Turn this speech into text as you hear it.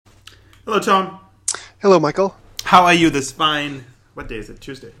Hello, Tom. Hello, Michael. How are you this fine? What day is it?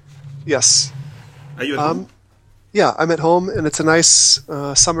 Tuesday. Yes. Are you at home? Yeah, I'm at home, and it's a nice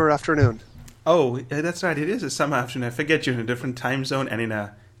summer afternoon. Oh, that's right. It is a summer afternoon. I forget you're in a different time zone and in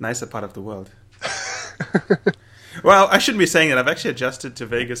a nicer part of the world. Well, I shouldn't be saying that. I've actually adjusted to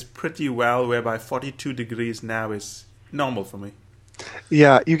Vegas pretty well, whereby 42 degrees now is normal for me.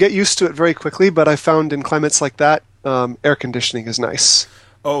 Yeah, you get used to it very quickly, but I found in climates like that, air conditioning is nice.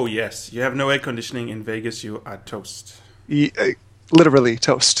 Oh, yes. You have no air conditioning in Vegas, you are toast. Literally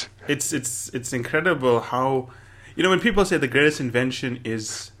toast. It's incredible how, when people say the greatest invention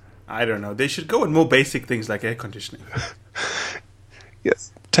is, I don't know, they should go with more basic things like air conditioning.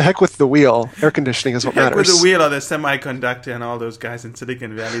 Yes. To heck with the wheel. Air conditioning is what Heck matters. with the wheel or the semiconductor and all those guys in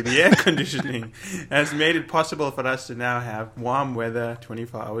Silicon Valley. The air conditioning has made it possible for us to now have warm weather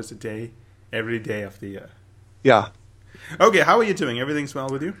 24 hours a day, every day of the year. Yeah. Okay, how are you doing? Everything's well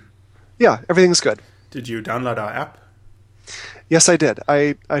with you? Yeah, everything's good. Did you download our app? Yes, I did.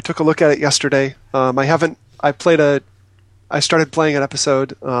 I took a look at it yesterday. I started playing an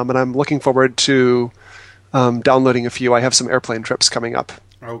episode, and I'm looking forward to downloading a few. I have some airplane trips coming up.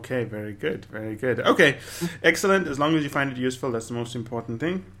 Okay, very good, very good. Okay, excellent. As long as you find it useful, that's the most important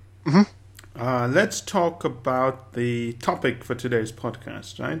thing. Mm-hmm. Let's talk about the topic for today's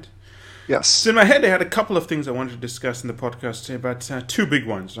podcast, right? Yes. So in my head, I had a couple of things I wanted to discuss in the podcast today, but two big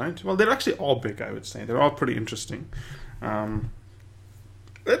ones, right? Well, they're actually all big, I would say. They're all pretty interesting.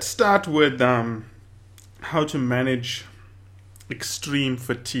 Let's start with how to manage extreme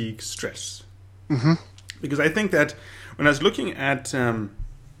fatigue stress. Mm-hmm. Because I think that when I was looking at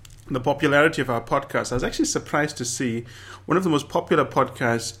the popularity of our podcast, I was actually surprised to see one of the most popular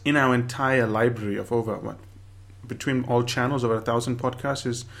podcasts in our entire library of over, between all channels, over 1,000 podcasts,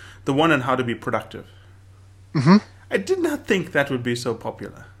 is the one on how to be productive. Mm-hmm. I did not think that would be so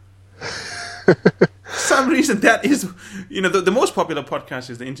popular. For some reason, that is, the most popular podcast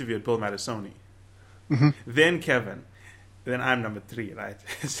is the interview with Bill Madisoni. Mm-hmm. Then Kevin. Then I'm number 3, right?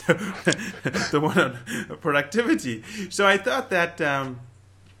 So the one on productivity. So I thought that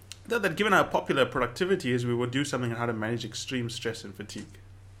given how popular productivity is, we would do something on how to manage extreme stress and fatigue.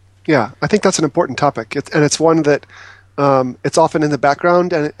 Yeah, I think that's an important topic, and it's one that it's often in the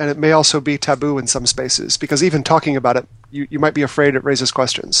background, and it may also be taboo in some spaces, because even talking about it, you might be afraid it raises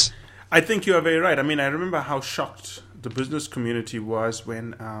questions. I think you are very right. I mean, I remember how shocked the business community was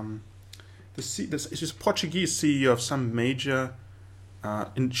when this Portuguese CEO of some major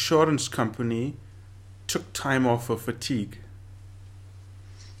insurance company took time off for fatigue.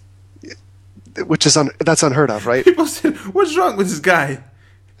 Which is that's unheard of, right? People said, "What's wrong with this guy?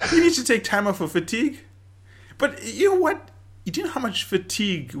 He needs to take time off for fatigue." But you know what? Do you know how much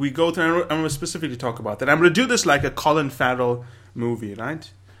fatigue we go through? I'm going to specifically talk about that. I'm going to do this like a Colin Farrell movie,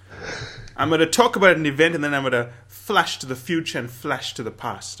 right? I'm going to talk about an event, and then I'm going to flash to the future and flash to the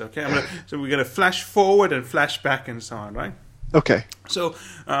past. Okay, so we're going to flash forward and flash back and so on, right? Okay. So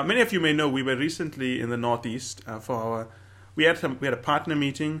many of you may know we were recently in the Northeast we had a partner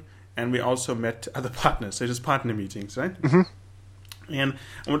meeting, and we also met other partners. So just partner meetings, right? Mm-hmm. And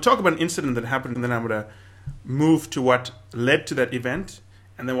I'm going to talk about an incident that happened, and then I'm going to move to what led to that event,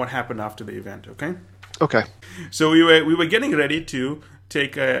 and then what happened after the event. Okay. Okay. So we were getting ready to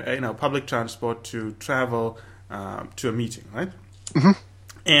take public transport to travel to a meeting, right? Mm-hmm.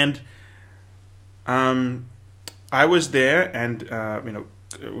 And I was there, and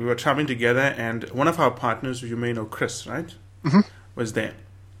we were traveling together, and one of our partners, you may know Chris, right? Mm-hmm. Was there.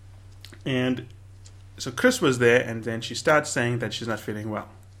 And so Chris was there, and then she starts saying that she's not feeling well.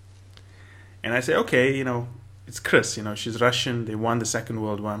 And I say, okay, it's Chris, she's Russian, they won the Second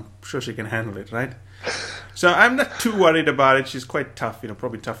World War, I'm sure she can handle it, right? So I'm not too worried about it. She's quite tough,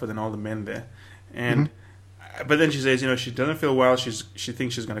 probably tougher than all the men there. And but then she says, she doesn't feel well. She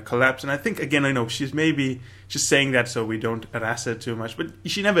thinks she's going to collapse. And I think again, she's saying that so we don't harass her too much. But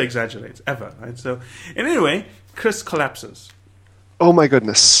she never exaggerates ever, right? So, and anyway, Chris collapses. Oh my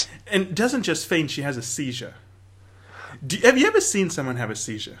goodness! And doesn't just faint; she has a seizure. Have you ever seen someone have a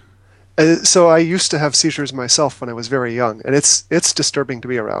seizure? So I used to have seizures myself when I was very young, and it's disturbing to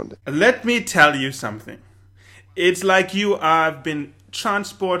be around. Let me tell you something. It's like you have been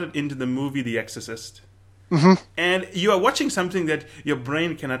transported into the movie The Exorcist. Mm-hmm. And you are watching something that your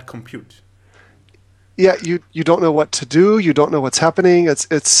brain cannot compute. Yeah, you don't know what to do. You don't know what's happening.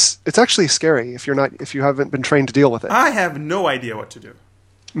 It's actually scary if you haven't been trained to deal with it. I have no idea what to do.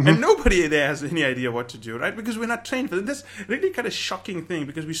 Mm-hmm. And nobody there has any idea what to do, right? Because we're not trained for it. That's really kind of shocking thing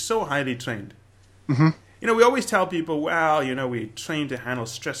because we're so highly trained. Mm-hmm. We always tell people, well, we train to handle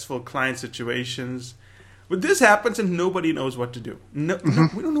stressful client situations. But this happens and nobody knows what to do. No,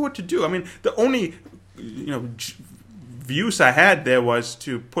 we don't know what to do. I mean, the only use I had there was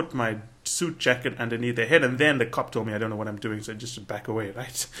to put my suit jacket underneath their head, and then the cop told me I don't know what I'm doing, so just to back away,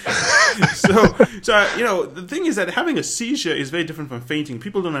 right? so the thing is that having a seizure is very different from fainting.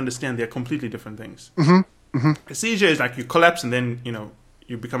 People don't understand they're completely different things. A seizure is like you collapse and then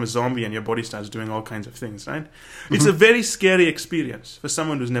you become a zombie and your body starts doing all kinds of things, right? It's a very scary experience for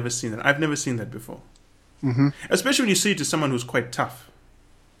someone who's never seen that. I've never seen that before. Especially when you see it to someone who's quite tough.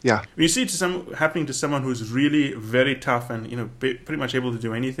 Yeah. When you see it happening to someone who's really very tough and pretty much able to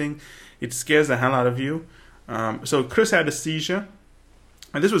do anything, it scares the hell out of you. So Chris had a seizure,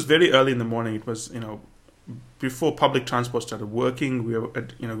 and this was very early in the morning. It was before public transport started working. We were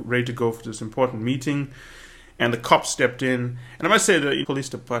ready to go for this important meeting, and the cops stepped in. And I must say the police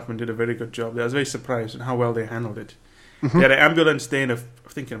department did a very good job. I was very surprised at how well they handled it. They had an ambulance there in I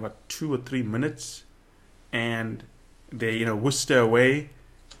think in about 2 or 3 minutes, and they whisked her away.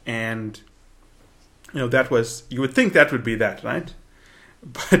 And that was, you would think that would be that, right?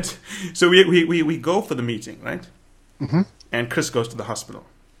 But so we go for the meeting, right? And Chris goes to the hospital.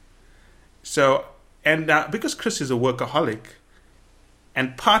 So because Chris is a workaholic,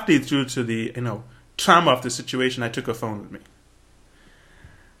 and partly due to the trauma of the situation, I took her phone with me.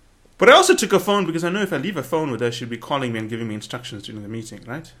 But I also took her phone because I know if I leave a phone with her, she'd be calling me and giving me instructions during the meeting,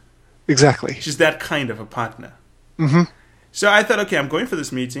 right? Exactly. She's that kind of a partner. So I thought, okay, I'm going for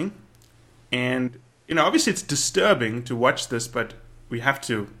this meeting, and obviously it's disturbing to watch this, but we have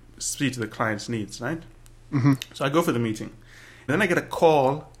to speak to the client's needs, right? So I go for the meeting, and then I get a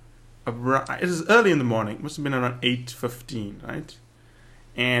call. It is early in the morning; it must have been around 8:15, right?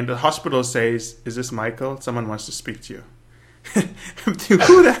 And the hospital says, "Is this Michael? Someone wants to speak to you."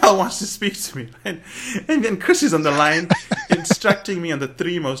 Who the hell wants to speak to me? Right? And then Chris is on the line, instructing me on the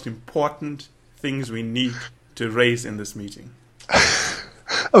 3 most important things we need to raise in this meeting.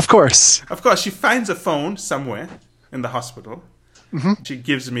 Of course. She finds a phone somewhere in the hospital. She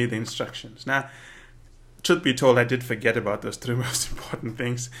gives me the instructions. Now, truth be told, I did forget about those 3 most important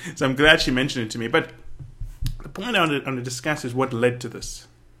things, so I'm glad she mentioned it to me. But the point I want to discuss is what led to this.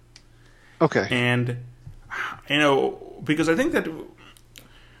 Okay. And because I think that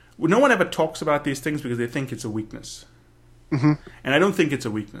no one ever talks about these things because they think it's a weakness. And I don't think it's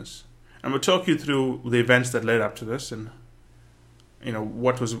a weakness. I'm going to talk you through the events that led up to this and,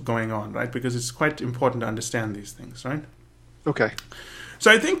 what was going on, right? Because it's quite important to understand these things, right? Okay.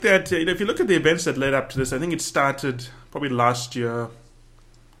 So I think that if you look at the events that led up to this, I think it started probably last year,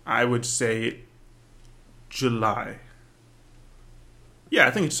 I would say July. Yeah,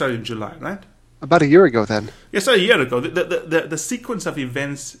 I think it started in July, right? About a year ago then. Yes, a year ago. The sequence of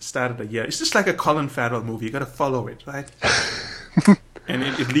events started a year. It's just like a Colin Farrell movie. You got to follow it, right? And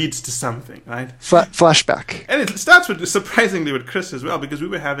it leads to something, right? Flashback. And it starts surprisingly with Chris as well, because we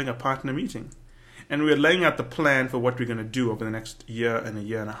were having a partner meeting. And we were laying out the plan for what we're going to do over the next year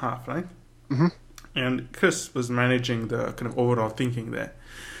and a half, right? And Chris was managing the kind of overall thinking there.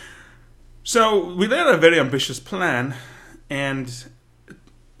 So we laid out a very ambitious plan, and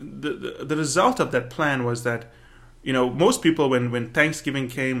the result of that plan was that, most people, when Thanksgiving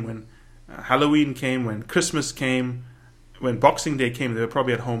came, when Halloween came, when Christmas came, when Boxing Day came, they were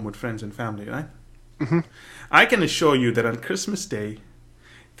probably at home with friends and family, right? I can assure you that on Christmas Day,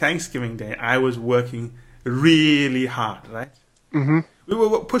 Thanksgiving Day, I was working really hard, right? We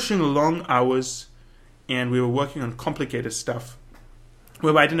were pushing long hours, and we were working on complicated stuff,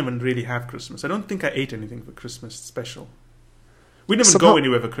 where I didn't even really have Christmas. I don't think I ate anything for Christmas special. We didn't even go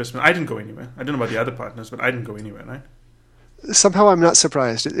anywhere for Christmas. I didn't go anywhere. I don't know about the other partners, but I didn't go anywhere, right? Somehow I'm not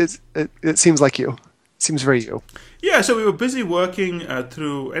surprised. It seems like you. It seems very you. Yeah, so we were busy working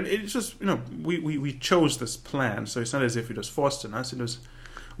through, and it's just, we chose this plan, so it's not as if it was forced on us.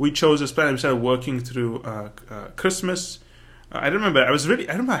 We chose this plan, and we started working through Christmas. I remember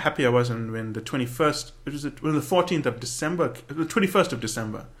how happy I was when the 21st, when the 14th of December, the 21st of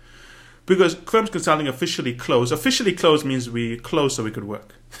December, because Firms Consulting officially closed. Officially closed means we closed so we could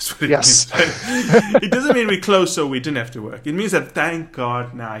work. That's what it means. Right? It doesn't mean we closed so we didn't have to work. It means that, thank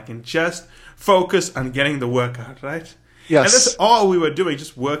God, now I can just focus on getting the work out, right? Yes. And that's all we were doing,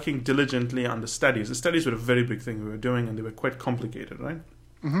 just working diligently on the studies. The studies were a very big thing we were doing, and they were quite complicated, right?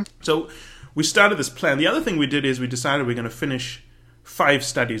 So we started this plan. The other thing we did is we decided we're going to finish 5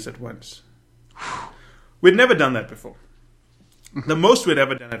 studies at once. We'd never done that before. The most we'd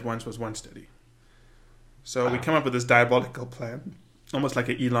ever done at once was 1 study. So we come up with this diabolical plan, almost like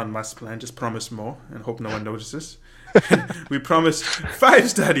an Elon Musk plan, just promise more and hope no one notices. We promised 5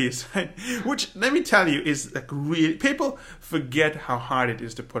 studies, right? Which, let me tell you, is like really, people forget how hard it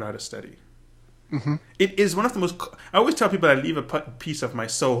is to put out a study. It is one of the most. I always tell people I leave a piece of my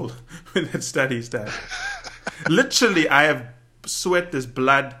soul when it studies that. Literally, I have sweat, there's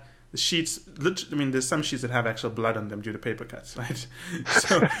blood, the sheets. I mean, there's some sheets that have actual blood on them due to paper cuts, right?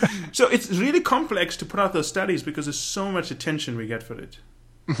 So it's really complex to put out those studies because there's so much attention we get for it.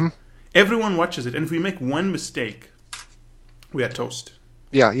 Everyone watches it, and if we make one mistake, we are toast.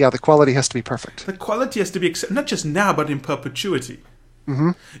 Yeah. The quality has to be perfect. The quality has to be not just now, but in perpetuity.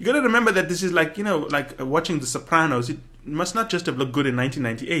 You got to remember that this is like watching The Sopranos. It must not just have looked good in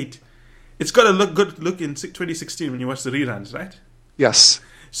 1998. It's got to look in 2016 when you watch the reruns, right? Yes.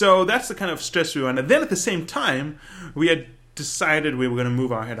 So that's the kind of stress we were under. Then at the same time, we had decided we were going to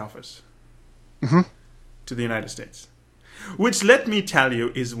move our head office to the United States, which, let me tell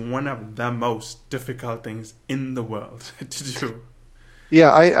you, is one of the most difficult things in the world to do. Yeah,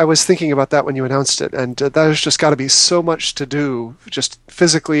 I was thinking about that when you announced it, and there's just got to be so much to do, just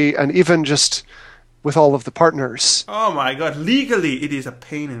physically and even just with all of the partners. Oh my God! Legally, it is a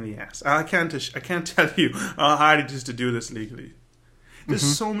pain in the ass. I can't tell you how hard it is to do this legally. There's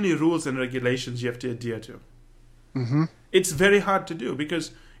so many rules and regulations you have to adhere to. It's very hard to do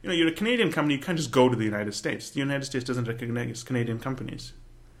because you're a Canadian company. You can't just go to the United States. The United States doesn't recognize Canadian companies.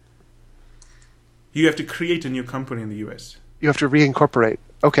 You have to create a new company in the U.S. You have to reincorporate.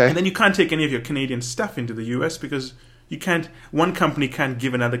 Okay. And then you can't take any of your Canadian stuff into the US because you can't. One company can't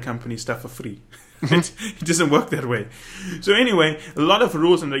give another company stuff for free. It doesn't work that way. So anyway, a lot of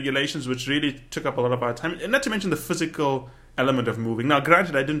rules and regulations which really took up a lot of our time, and not to mention the physical element of moving. Now,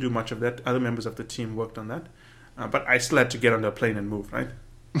 granted, I didn't do much of that. Other members of the team worked on that, but I still had to get on a plane and move, right?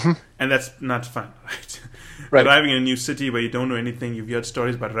 And that's not fun, right? Arriving in a new city where you don't know anything, you've heard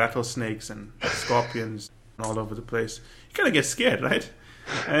stories about rattlesnakes and scorpions all over the place. You kind of get scared, right?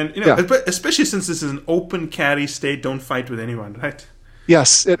 And especially since this is an open carry state, don't fight with anyone, right?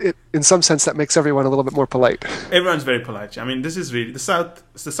 Yes, it in some sense that makes everyone a little bit more polite. Everyone's very polite. I mean, this is really the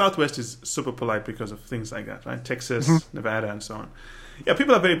Southwest is super polite because of things like that, right? Texas, Nevada, and so on. Yeah,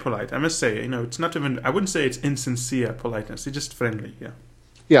 people are very polite. I must say, it's not even. I wouldn't say it's insincere politeness. It's just friendly.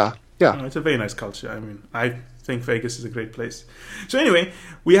 Yeah. It's a very nice culture. I mean, I think Vegas is a great place. So anyway,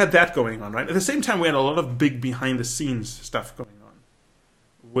 we had that going on, right? At the same time, we had a lot of big behind-the-scenes stuff going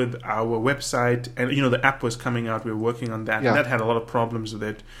on with our website. And, the app was coming out. We were working on that. Yeah. And that had a lot of problems with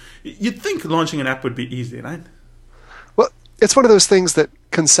it. You'd think launching an app would be easy, right? Well, it's one of those things that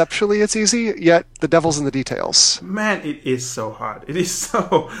conceptually it's easy, yet the devil's in the details. Man, it is so hard. It is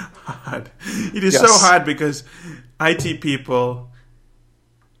so hard. It is so hard because IT people,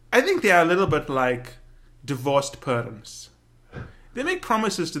 I think they are a little bit like divorced parents. They make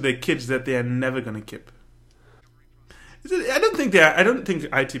promises to their kids that they are never going to keep. I don't think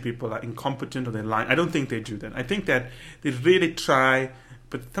IT people are incompetent or they're lying. I don't think they do that. I think that they really try,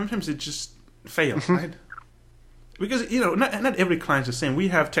 but sometimes it just fails, right? Because not every client's the same. We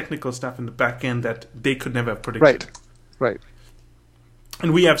have technical stuff in the back end that they could never have predicted. Right.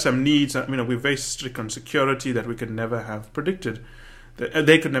 And we have some needs. We're very strict on security that we could never have predicted.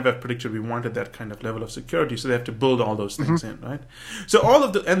 They could never have predicted we wanted that kind of level of security, so they have to build all those things in, right? So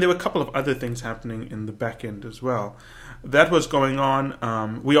and there were a couple of other things happening in the back end as well. That was going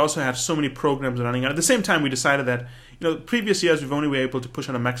on. We also had so many programs running. At the same time, we decided that, previous years we've only been able to push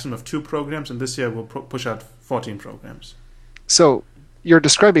out a maximum of 2 programs, and this year we'll push out 14 programs. So you're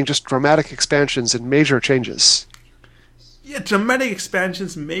describing just dramatic expansions and major changes. Yeah, dramatic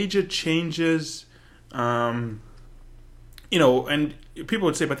expansions, major changes. And people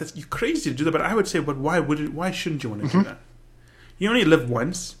would say, "But you're crazy to do that." But I would say, "But why shouldn't you want to do that? You only live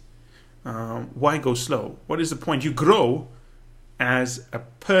once. Why go slow? What is the point? You grow as a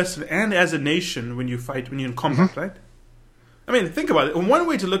person and as a nation when you're in combat, right? I mean, think about it. One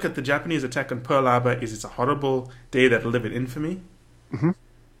way to look at the Japanese attack on Pearl Harbor is it's a horrible day that will live in infamy.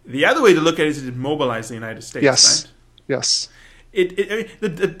 The other way to look at it is it mobilized the United States, right? Yes.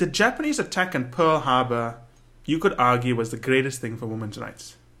 The Japanese attack on Pearl Harbor, you could argue, was the greatest thing for women's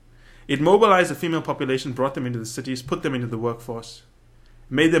rights. It mobilized the female population, brought them into the cities, put them into the workforce,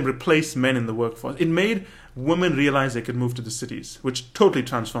 made them replace men in the workforce. It made women realize they could move to the cities, which totally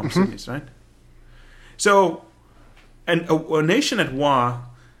transformed cities, right? So, and a nation at war,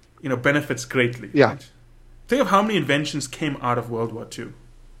 benefits greatly. Yeah. Right? Think of how many inventions came out of World War II.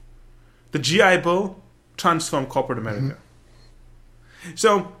 The GI Bill transformed corporate America.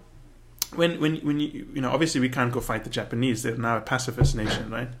 So, when you obviously we can't go fight the Japanese. They're now a pacifist nation,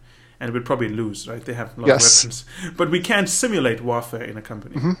 right? And we'd probably lose, right? They have a lot of weapons. But we can simulate warfare in a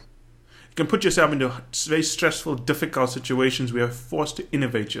company. You can put yourself into very stressful, difficult situations where you're forced to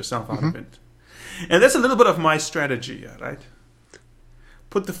innovate yourself out of it. And that's a little bit of my strategy, right?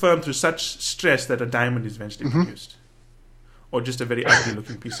 put the firm through such stress that a diamond is eventually produced. Or just a very ugly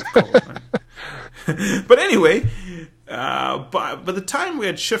looking piece of coal. Right? But anyway, by the time we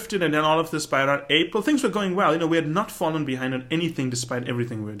had shifted and then all of this by around April, things were going well. We had not fallen behind on anything despite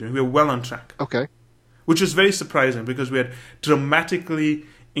everything we were doing. We were well on track. Okay. Which was very surprising because we had dramatically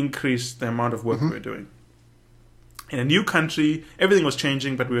increased the amount of work we were doing. In a new country, everything was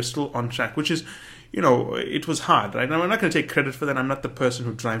changing, but we were still on track, which is, it was hard, right? Now, I'm not going to take credit for that. I'm not the person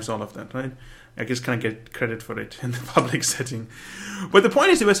who drives all of that, right? I just can't get credit for it in the public setting. But the point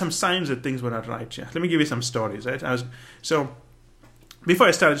is there were some signs that things were not right. Yeah. Let me give you some stories, right? So before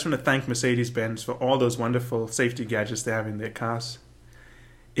I start, I just want to thank Mercedes-Benz for all those wonderful safety gadgets they have in their cars.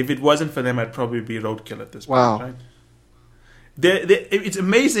 If it wasn't for them, I'd probably be roadkill at this point, right? It's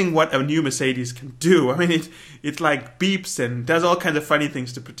amazing what a new Mercedes can do. I mean, it like beeps and does all kinds of funny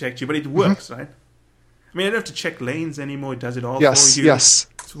things to protect you, but it works, right? I mean, I don't have to check lanes anymore. It does it all for you. Yes.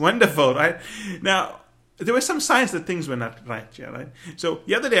 It's wonderful, right? Now, there were some signs that things were not right, right? So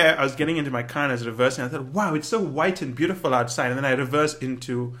the other day, I was getting into my car and I was reversing. I thought, wow, it's so white and beautiful outside. And then I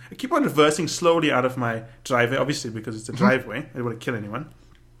keep on reversing slowly out of my driveway, obviously because it's a driveway. I don't want to kill anyone.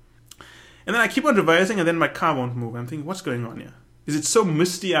 And then I keep on reversing and then my car won't move. I'm thinking, what's going on here? Is it so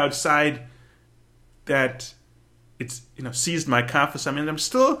misty outside that it's, seized my car for some reason? I'm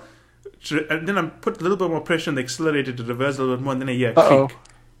still... And then I put a little bit more pressure on the accelerator to reverse a little bit more, and then I hear a click.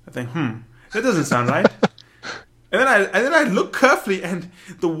 I think, that doesn't sound right. and then I look carefully, and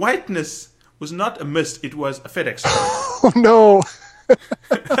the whiteness was not a mist; it was a FedEx. Oh no!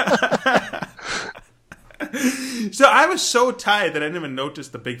 So I was so tired that I didn't even notice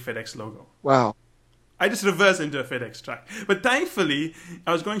the big FedEx logo. Wow. I just reversed into a FedEx truck. But thankfully,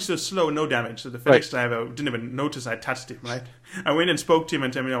 I was going so slow, no damage. So the FedEx driver didn't even notice I touched him, right? I went and spoke to him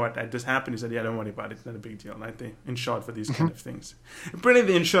and told him, what, this happened. He said, yeah, don't worry about it. It's not a big deal, right? They insured for these kind of things.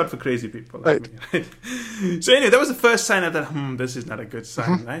 Apparently, they insured for crazy people like me, right? So anyway, that was the first sign I thought, this is not a good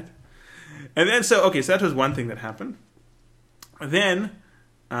sign, right? And then, so that was one thing that happened. Then,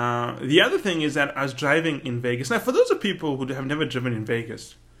 the other thing is that I was driving in Vegas. Now, for those of people who have never driven in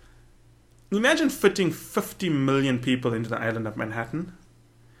Vegas, imagine fitting 50 million people into the island of Manhattan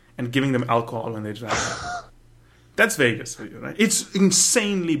and giving them alcohol when they drive. That's Vegas for you, right? It's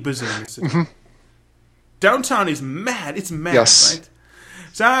insanely busy in the city. Downtown is mad. It's mad, right?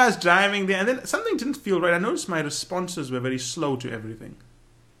 So I was driving there, and then something didn't feel right. I noticed my responses were very slow to everything.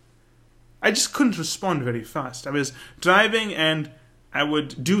 I just couldn't respond very fast. I was driving, and I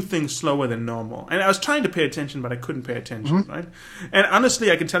would do things slower than normal. And I was trying to pay attention, but I couldn't pay attention, right? And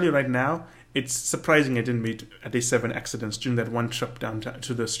honestly, I can tell you right now, it's surprising I didn't meet at least 7 accidents during that one trip down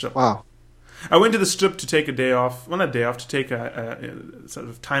to the Strip. Wow. I went to the Strip to take a day off. Well, not a day off, to take a sort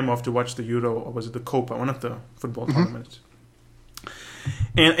of time off to watch the Euro, or was it the Copa, one of the football tournaments.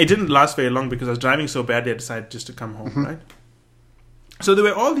 And it didn't last very long because I was driving so badly I decided just to come home, right? So there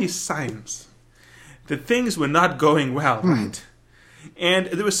were all these signs that things were not going well, right? And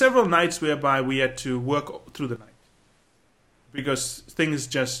there were several nights whereby we had to work through the night because things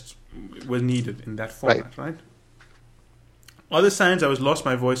just were needed in that format, right? Other signs, I lost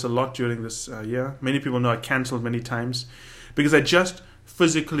my voice a lot during this year. Many people know I canceled many times because I just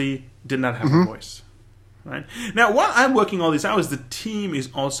physically did not have a voice, right? Now, while I'm working all these hours, the team is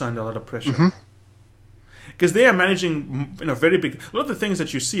also under a lot of pressure because they are managing, very big. A lot of the things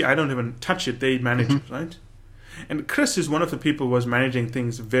that you see, I don't even touch it; they manage it, right? And Chris is one of the people who was managing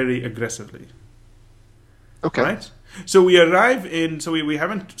things very aggressively. Okay. Right? So we arrive in, so we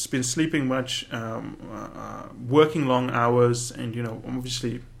haven't been sleeping much, working long hours, and,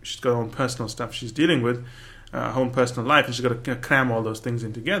 obviously she's got her own personal stuff she's dealing with, her own personal life, and she's got to cram all those things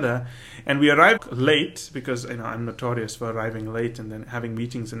in together. And we arrived late because, I'm notorious for arriving late and then having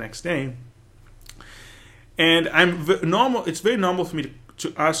meetings the next day. And it's very normal for me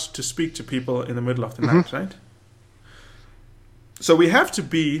to speak to people in the middle of the night, right? So we have to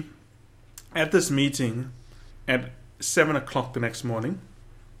be at this meeting at 7 o'clock the next morning.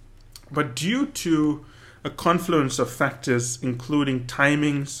 But due to a confluence of factors, including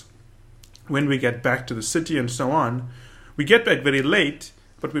timings, when we get back to the city and so on, we get back very late,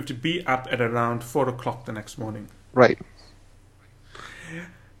 but we have to be up at around 4 o'clock the next morning. Right.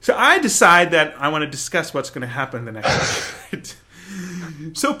 So I decide that I want to discuss what's going to happen the next night.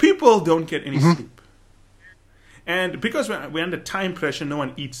 So people don't get any sleep. And because we're under time pressure, no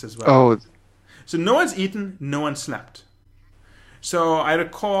one eats as well. Oh. So no one's eaten, no one slept. So I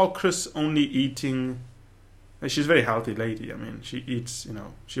recall Chris only eating. She's a very healthy lady. I mean, she eats,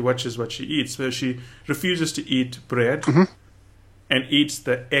 she watches what she eats. So she refuses to eat bread and eats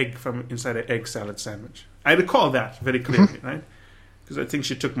the egg from inside an egg salad sandwich. I recall that very clearly, right? because I think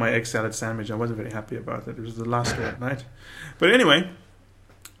she took my egg salad sandwich. I wasn't very happy about that. It was the last one, right? But anyway,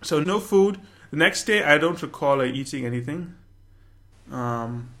 so no food. The next day, I don't recall her eating anything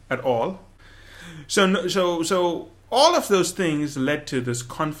at all. So all of those things led to this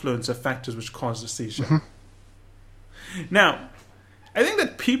confluence of factors which caused the seizure. Mm-hmm. Now, I think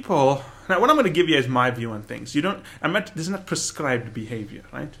that people. Now, what I'm going to give you is my view on things. This is not prescribed behavior,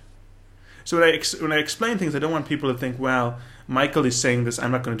 right? So when I explain things, I don't want people to think, well, Michael is saying this,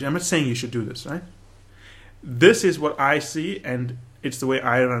 I'm not going to do it. I'm not saying you should do this, right? This is what I see, and it's the way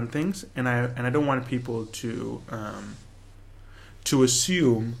I run things, and I don't want people to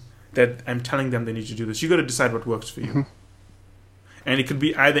assume that I'm telling them they need to do this. You got to decide what works for you. Mm-hmm. And it could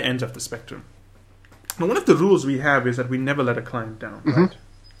be either ends of the spectrum. Now, one of the rules we have is that we never let a client down, right? Mm-hmm.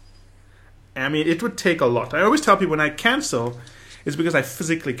 I mean, it would take a lot. I always tell people when I cancel, it's because I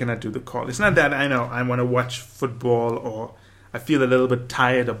physically cannot do the call. It's not that I know I want to watch football or I feel a little bit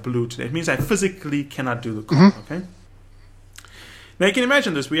tired or blue today. It means I physically cannot do the call, mm-hmm. Okay? Now, you can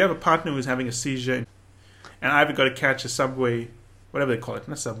imagine this. We have a partner who's having a seizure, and I've got to catch a subway, whatever they call it,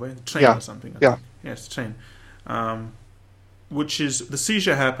 not subway, train or something. Yeah. Yes, train. Which is, the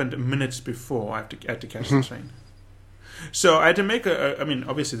seizure happened minutes before I had to catch mm-hmm. the train. So I had to make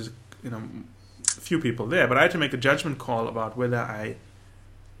obviously there's a few people there, but I had to make a judgment call about whether I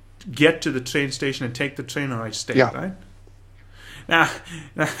get to the train station and take the train or I stay, right? Now,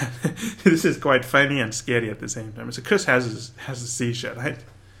 this is quite funny and scary at the same time. So Chris has a seizure, right?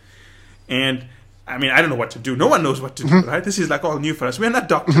 And, I mean, I don't know what to do. No one knows what to do, right? This is like all new for us. We're not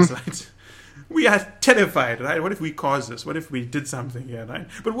doctors, right? We are terrified, right? What if we caused this? What if we did something here, right?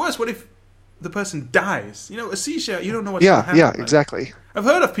 But worse, what if the person dies? A seizure, you don't know what's going to happen. Yeah, right? exactly. I've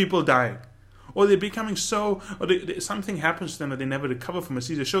heard of people dying. Or they're becoming something happens to them that they never recover from a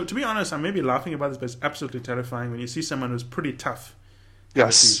seizure. So, to be honest, I'm maybe laughing about this, but it's absolutely terrifying when you see someone who's pretty tough have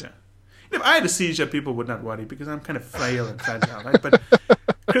a seizure. If I had a seizure, people would not worry because I'm kind of frail and fragile, right? But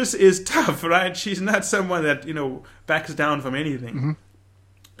Chris is tough, right? She's not someone that, backs down from anything. Mm-hmm.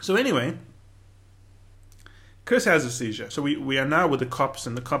 So anyway, Chris has a seizure. So we are now with the cops,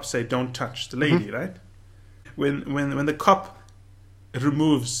 and the cops say, don't touch the lady, mm-hmm. right? When the cop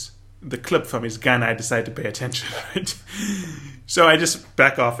removes the clip from his gun, I decide to pay attention, right? So I just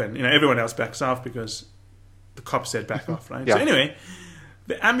back off, and everyone else backs off because the cop said back off, right? Yeah. So anyway,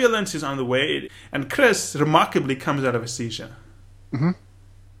 the ambulance is on the way, and Chris remarkably comes out of a seizure. Mm-hmm.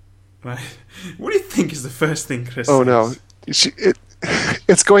 Right? What do you think is the first thing Chris says? No,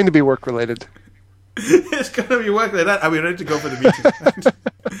 it's going to be work related. It's going to be work related. Are we ready to go for the meeting?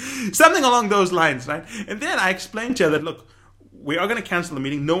 Right? Something along those lines, right? And then I explained to her that, look, we are going to cancel the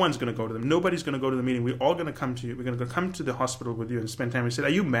meeting. No one's going to go to them. Nobody's going to go to the meeting. We're all going to come to you. We're going to come to the hospital with you and spend time. We said, are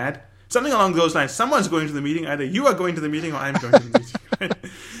you mad? Something along those lines. Someone's going to the meeting. Either you are going to the meeting or I'm going to the meeting.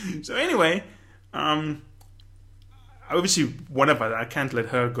 Right? So anyway, obviously one of us, I can't let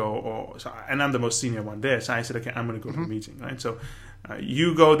her go. And I'm the most senior one there. So I said, okay, I'm going to go mm-hmm. to the meeting. Right? So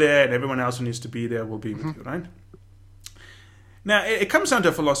you go there, and everyone else who needs to be there will be with mm-hmm. you. Right? Now, it comes down to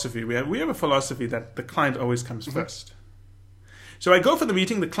a philosophy. We have a philosophy that the client always comes mm-hmm. first. So I go for the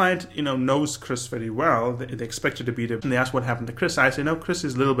meeting. The client, knows Chris very well. They expect her to be there. And they ask what happened to Chris. I say, no, Chris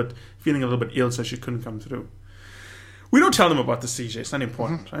is feeling a little bit ill, so she couldn't come through. We don't tell them about the seizure. It's not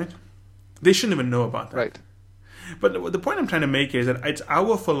important, mm-hmm. right? They shouldn't even know about that. Right. But the point I'm trying to make is that it's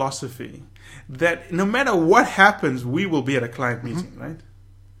our philosophy that no matter what happens, we will be at a client meeting, mm-hmm. right?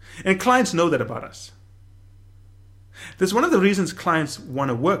 And clients know that about us. That's one of the reasons clients want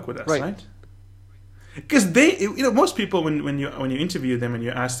to work with us, right? Because they, most people when you interview them and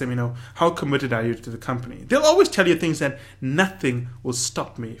you ask them, how committed are you to the company? They'll always tell you things that nothing will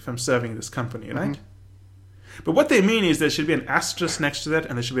stop me from serving this company, right? Mm-hmm. But what they mean is there should be an asterisk next to that,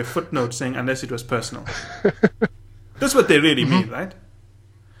 and there should be a footnote saying unless it was personal. That's what they really mean, right?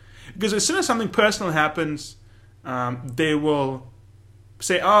 Because as soon as something personal happens, they will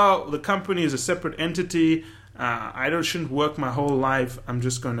say, "Oh, the company is a separate entity. I shouldn't work my whole life. I'm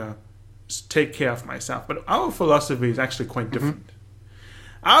just going to take care of myself." But our philosophy is actually quite different.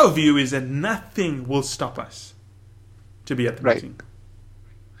 Mm-hmm. Our view is that nothing will stop us to be at the meeting.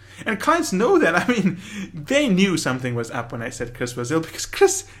 And clients know that. I mean, they knew something was up when I said Chris was ill, because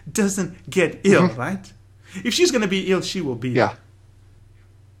Chris doesn't get ill, mm-hmm. right? If she's going to be ill, she will be. Yeah.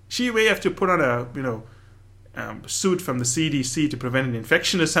 She may have to put on a suit from the CDC to prevent an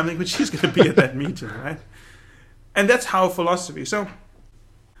infection or something, but she's going to be at that meeting, right? And that's our philosophy. So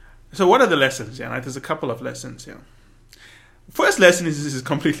what are the lessons? Yeah, right? There's a couple of lessons. Yeah. First lesson is this is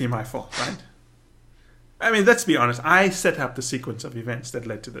completely my fault, right? I mean, let's be honest. I set up the sequence of events that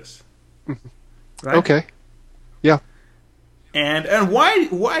led to this. Right? Okay. Yeah. And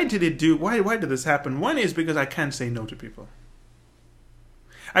why did this happen? One is because I can't say no to people.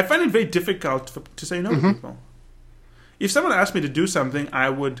 I find it very difficult to say no to people. If someone asked me to do something,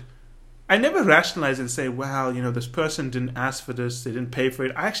 I never rationalize and say, well, this person didn't ask for this, they didn't pay for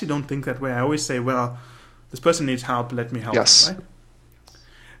it. I actually don't think that way. I always say, well, this person needs help, let me help them, right?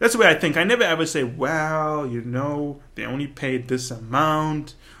 That's the way I think. I never ever say, well, they only paid this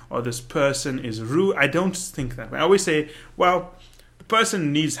amount, or this person is rude. I don't think that way. I always say, well, the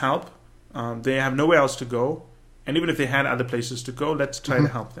person needs help. They have nowhere else to go. And even if they had other places to go, let's try to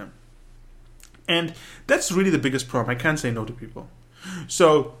help them. And that's really the biggest problem. I can't say no to people.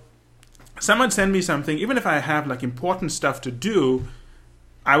 So someone send me something, even if I have important stuff to do,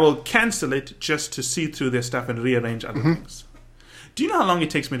 I will cancel it just to see through their stuff and rearrange other things. Do you know how long it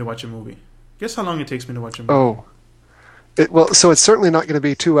takes me to watch a movie? Guess how long it takes me to watch a movie? Oh, so it's certainly not going to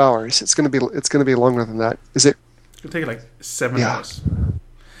be 2 hours. It's going to be longer than that. Is it? It's going to take 7 hours.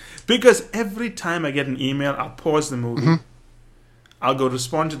 Because every time I get an email, I'll pause the movie. I'll go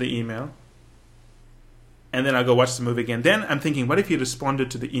respond to the email. And then I'll go watch the movie again. Then I'm thinking, what if he responded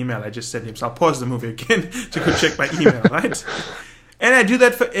to the email I just sent him? So I'll pause the movie again to go check my email, right? And I do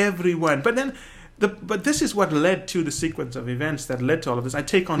that for everyone. But then, but this is what led to the sequence of events that led to all of this. I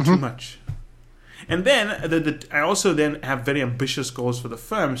take on too much. And then I also then have very ambitious goals for the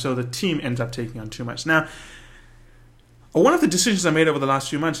firm, so the team ends up taking on too much. Now, one of the decisions I made over the last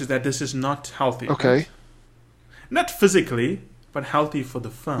few months is that this is not healthy. Okay. Right? Not physically, but healthy for the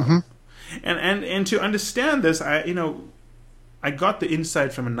firm. And to understand this, I got the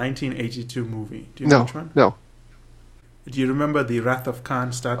insight from a 1982 movie. Do you know which one? No. Do you remember the Wrath of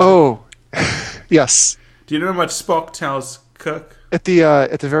Khan Star Trek? Oh, yes. Do you remember what Spock tells Kirk? At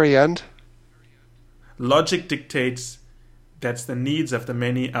the very end? Logic dictates that the needs of the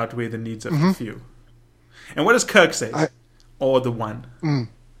many outweigh the needs of the few. And what does Kirk say? Or the one.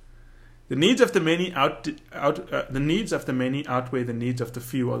 The needs of the many the needs of the many outweigh the needs of the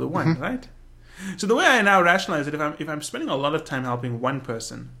few, or the one, right? So the way I now rationalize it, if I'm spending a lot of time helping one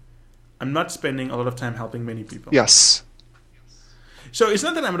person, I'm not spending a lot of time helping many people. Yes. So it's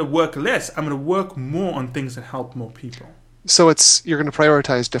not that I'm going to work less. I'm going to work more on things that help more people. So you're going to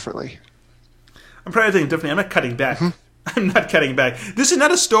prioritize differently. I'm prioritizing differently. I'm not cutting back. I'm not cutting back. This is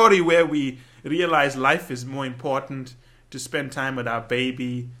not a story where we realize life is more important to spend time with our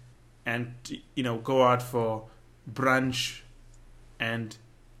baby and go out for brunch and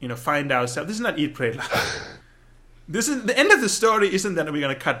find ourselves. This is not Eat, Pray, Love. This is the end of the story. Isn't that we're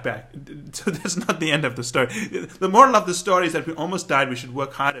going to cut back? So that's not the end of the story. The moral of the story is that we almost died. We should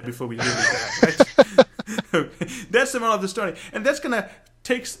work harder before we really die. Right? That's the moral of the story, and that's gonna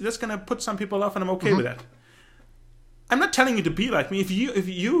put some people off, and I'm okay with that. I'm not telling you to be like me. If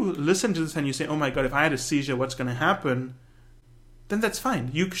you listen to this and you say, "Oh my God, if I had a seizure, what's going to happen?" then that's fine.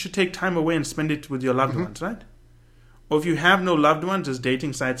 You should take time away and spend it with your loved ones, right? Or if you have no loved ones, there's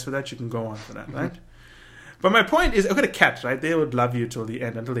dating sites for that. You can go on for that, right? But my point is, okay, a cat, right? They would love you till the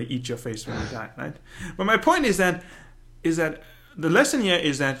end, until they eat your face when you die, right? But my point is that the lesson here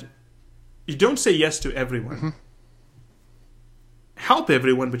is that you don't say yes to everyone. Help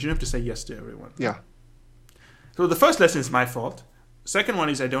everyone, but you don't have to say yes to everyone. Yeah. So the first lesson is my fault. Second one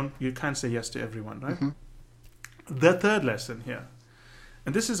is you can't say yes to everyone, right? The third lesson here,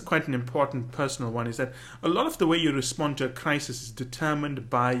 and this is quite an important personal one, is that a lot of the way you respond to a crisis is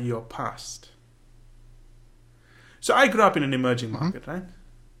determined by your past. So I grew up in an emerging market, right?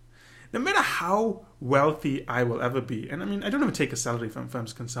 No matter how wealthy I will ever be, and I mean, I don't even take a salary from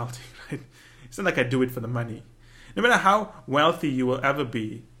Firms Consulting, right? It's not like I do it for the money. No matter how wealthy you will ever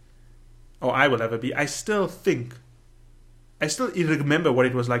be, or I will ever be, I still remember what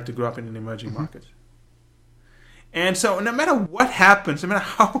it was like to grow up in an emerging market. And so no matter what happens, no matter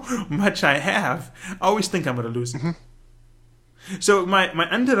how much I have, I always think I'm going to lose it. So my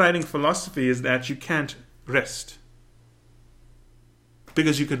underwriting philosophy is that you can't rest,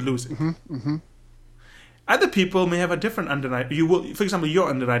 because you could lose it. Other people may have a different underwriting. You will, for example, your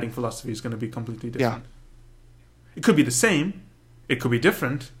underwriting philosophy is going to be completely different. It could be the same, it could be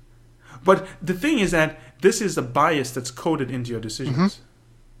different, but the thing is that this is a bias that's coded into your decisions.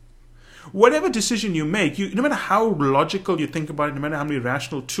 Whatever decision you make, no matter how logical you think about it, no matter how many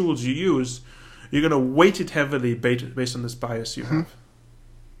rational tools you use, you're going to weight it heavily based on this bias you have.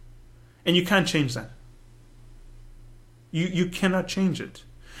 And you can't change that. You cannot change it.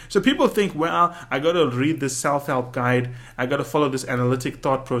 So people think, well, I got to read this self-help guide. I got to follow this analytic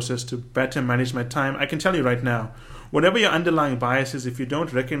thought process to better manage my time. I can tell you right now, whatever your underlying bias is, if you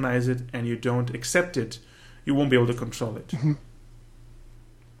don't recognize it and you don't accept it, you won't be able to control it.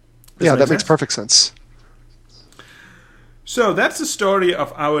 Yeah, that makes perfect sense. So that's the story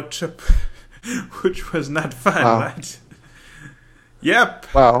of our trip, which was not fun, Wow. right? Yep,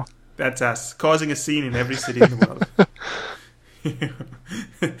 Wow. that's us, causing a scene in every city in the world.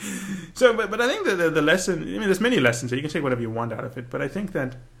 So, but I think that the lesson, I mean, there's many lessons here. You can take whatever you want out of it, but I think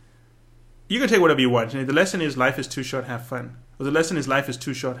that you can take whatever you want. The lesson is life is too short, have fun. Or the lesson is life is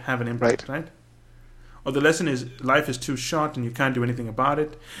too short, have an impact, right? Or the lesson is life is too short and you can't do anything about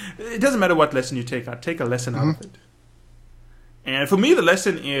it. It doesn't matter what lesson you take out. Take a lesson out of it. And for me, the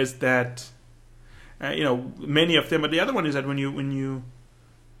lesson is that, many of them, but the other one is that when you,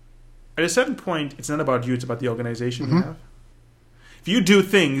 at a certain point, it's not about you, it's about the organization you have. If you do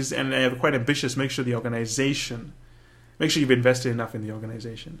things and are quite ambitious, make sure you've invested enough in the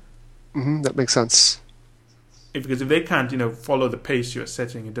organization. That makes sense. Because if they can't, follow the pace you're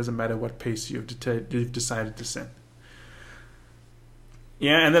setting, it doesn't matter what pace you've decided to set.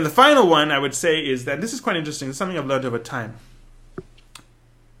 Yeah, and then the final one I would say is that this is quite interesting. It's something I've learned over time.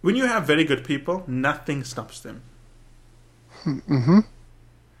 When you have very good people, nothing stops them.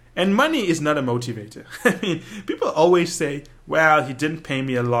 And money is not a motivator. I mean, people always say, well, he didn't pay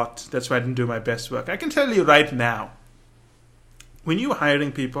me a lot, that's why I didn't do my best work. I can tell you right now, when you're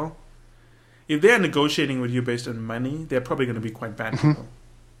hiring people, if they're negotiating with you based on money, they're probably going to be quite bad people.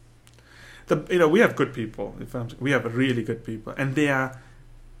 We have good people. We have really good people. And they are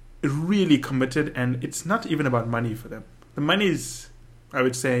really committed, and it's not even about money for them. The money is, I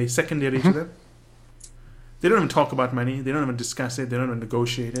would say, secondary to them. They don't even talk about money. They don't even discuss it. They don't even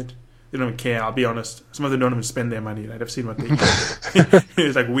negotiate it. They don't even care, I'll be honest. Some of them don't even spend their money, right? I've seen what they eat.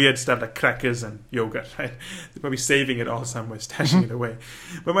 It's like weird stuff like crackers and yogurt, right? They're probably saving it all somewhere, stashing it away.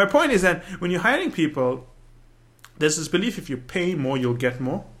 But my point is that when you're hiring people, there's this belief if you pay more, you'll get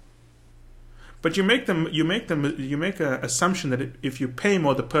more. But you make a assumption that if you pay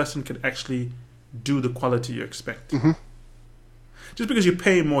more, the person could actually do the quality you expect. Just because you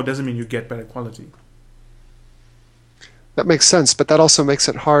pay more doesn't mean you get better quality. That makes sense, but that also makes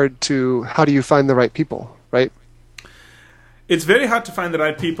it hard to, how do you find the right people, right? It's very hard to find the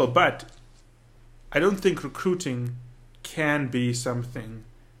right people, but I don't think recruiting can be something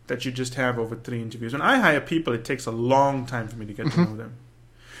that you just have over 3 interviews. When I hire people, it takes a long time for me to get to know them.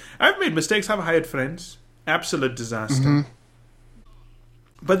 I've made mistakes. I've hired friends. Absolute disaster.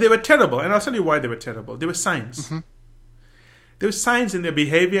 But they were terrible, and I'll tell you why they were terrible. There were signs. There were signs in their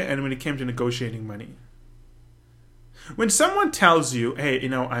behavior and when it came to negotiating money. When someone tells you, hey,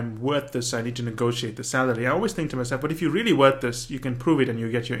 I'm worth this, I need to negotiate the salary, I always think to myself, but if you're really worth this, you can prove it and you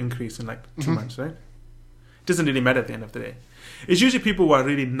get your increase in like 2 months, right? It doesn't really matter at the end of the day. It's usually people who are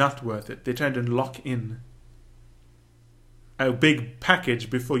really not worth it. They're trying to lock in a big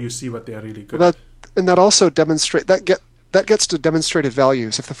package before you see what they are really good at. And that also demonstrates, that gets to demonstrated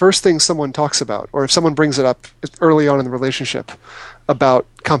values. If the first thing someone talks about, or if someone brings it up early on in the relationship about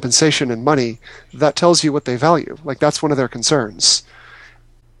compensation and money, that tells you what they value. Like, that's one of their concerns.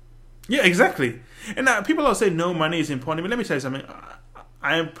 Yeah, exactly. And now people will say, no, money is important. But let me tell you something.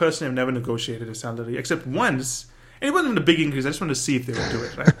 I personally have never negotiated a salary, except once. And it wasn't a big increase. I just wanted to see if they would do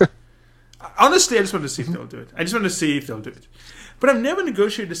it, right? Honestly, I just wanted to see if they'll do it. I just wanted to see if they'll do it. But I've never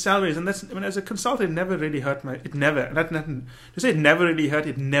negotiated salaries, and as a consultant, it never really hurt it never really hurt,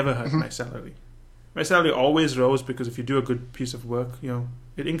 it never hurt my salary. My salary always rose because if you do a good piece of work,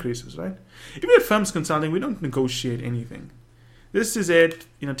 it increases, right? Even at firms consulting, we don't negotiate anything. This is it,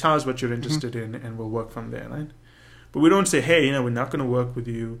 tell us what you're interested in, and we'll work from there, right? But we don't say, hey, we're not going to work with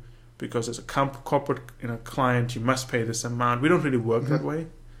you because as a corporate client, you must pay this amount. We don't really work that way.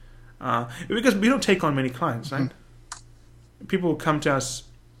 Because we don't take on many clients, right? People will come to us,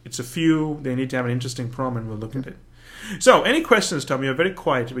 it's a few, they need to have an interesting problem, and we'll look at it. So, any questions, Tom? You're very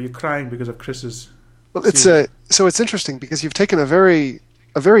quiet, but you're crying because of Chris's... Well, so it's interesting because you've taken a very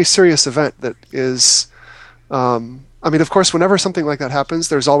serious event that is... of course, whenever something like that happens,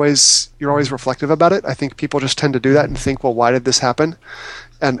 you're always reflective about it. I think people just tend to do that and think, well, why did this happen?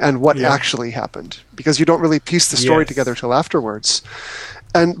 And what actually happened? Because you don't really piece the story together till afterwards.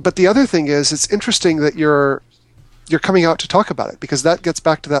 But the other thing is, it's interesting that you're coming out to talk about it, because that gets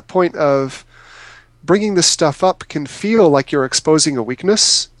back to that point of bringing this stuff up can feel like you're exposing a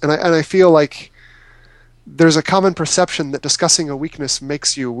weakness. And I feel like there's a common perception that discussing a weakness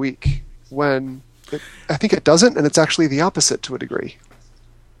makes you weak, when I think it doesn't, and it's actually the opposite to a degree.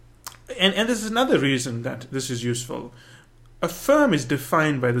 And this is another reason that this is useful. A firm is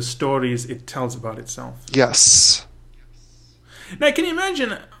defined by the stories it tells about itself. Yes. Now, can you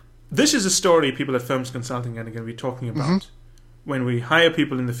imagine, this is a story people at Firms Consulting are going to be talking about when we hire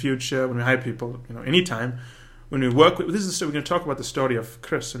people in the future, when we hire people, anytime. when we work with, this is, so we're going to talk about the story of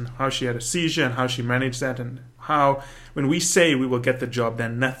Chris and how she had a seizure and how she managed that, and how when we say we will get the job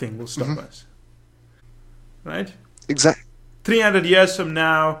done, nothing will stop us. Right? Exactly. 300 years from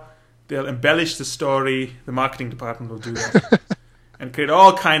now, they'll embellish the story. The marketing department will do that. And create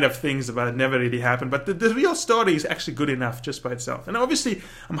all kind of things about it never really happened. But the real story is actually good enough just by itself. And obviously,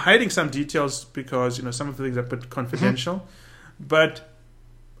 I'm hiding some details because, you know, some of the things are put confidential. But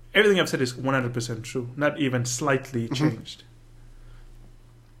everything I've said is 100% true, not even slightly changed.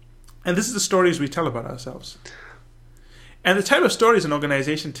 And this is the stories we tell about ourselves. And the type of stories an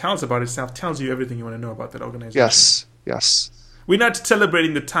organization tells about itself tells you everything you want to know about that organization. Yes, yes. We're not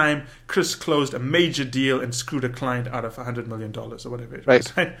celebrating the time Chris closed a major deal and screwed a client out of $100 million or whatever it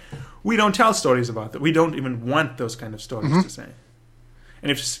was. Right? We don't tell stories about that. We don't even want those kind of stories to say.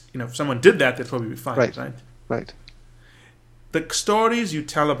 And if someone did that, they'd probably be fired, right? Right. The stories you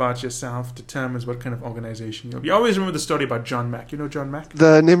tell about yourself determines what kind of organization you'll be. You always remember the story about John Mack. You know John Mack?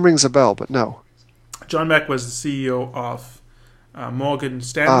 The name rings a bell, but no. John Mack was the CEO of Morgan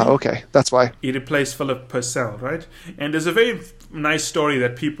Stanley. Okay, that's why. He replaced Philip Purcell, right? And there's a very nice story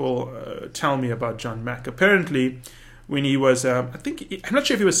that people tell me about John Mack. Apparently, when he was, I'm not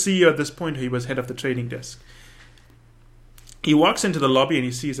sure if he was CEO at this point or he was head of the trading desk. He walks into the lobby and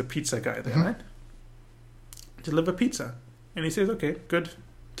he sees a pizza guy there, right? Deliver pizza. And he says, okay, good.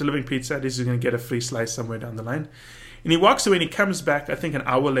 Delivering pizza. This is going to get a free slice somewhere down the line. And he walks away and he comes back, I think, an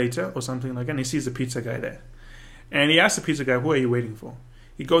hour later or something like that, and he sees the pizza guy there. And he asks the pizza guy, who are you waiting for?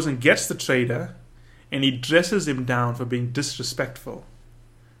 He goes and gets the trader, and he dresses him down for being disrespectful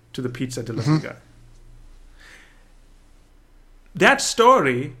to the pizza delivery guy. That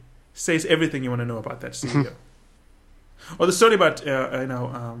story says everything you want to know about that CEO. Or the story about,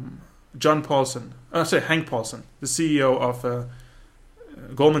 Hank Paulson, the CEO of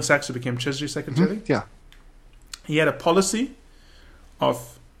Goldman Sachs, who became Treasury Secretary. Yeah. He had a policy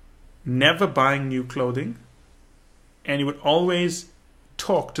of never buying new clothing, and he would always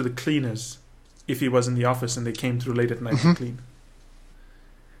talk to the cleaners if he was in the office and they came through late at night to clean.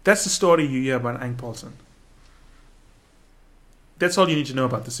 That's the story you hear about Hank Paulson. That's all you need to know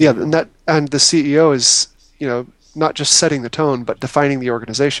about the CEO. Yeah, and the CEO is, not just setting the tone, but defining the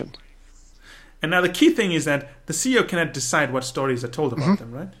organization. And now the key thing is that the CEO cannot decide what stories are told about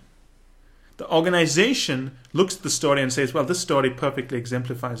them, right? The organization looks at the story and says, well, this story perfectly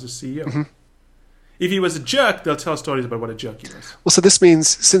exemplifies the CEO. If he was a jerk, they'll tell stories about what a jerk he was. Well, so this means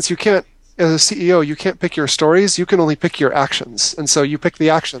since you can't, as a CEO, you can't pick your stories, you can only pick your actions. And so you pick the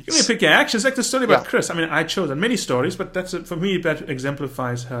actions. You can pick your actions, like the story about Chris. I mean, I chose many stories, but for me, that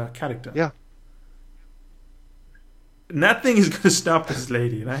exemplifies her character. Yeah. Nothing is going to stop this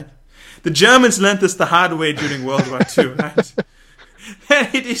lady, right? The Germans learned this the hard way during World War II, right?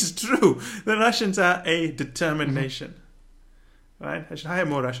 And it is true. The Russians are a determined nation. Right? I should hire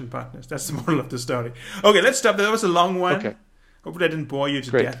more Russian partners. That's the moral of the story. Okay, let's stop there. That was a long one. Okay. Hopefully I didn't bore you to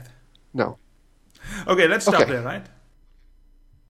Great. death. No. Okay, let's stop there, right?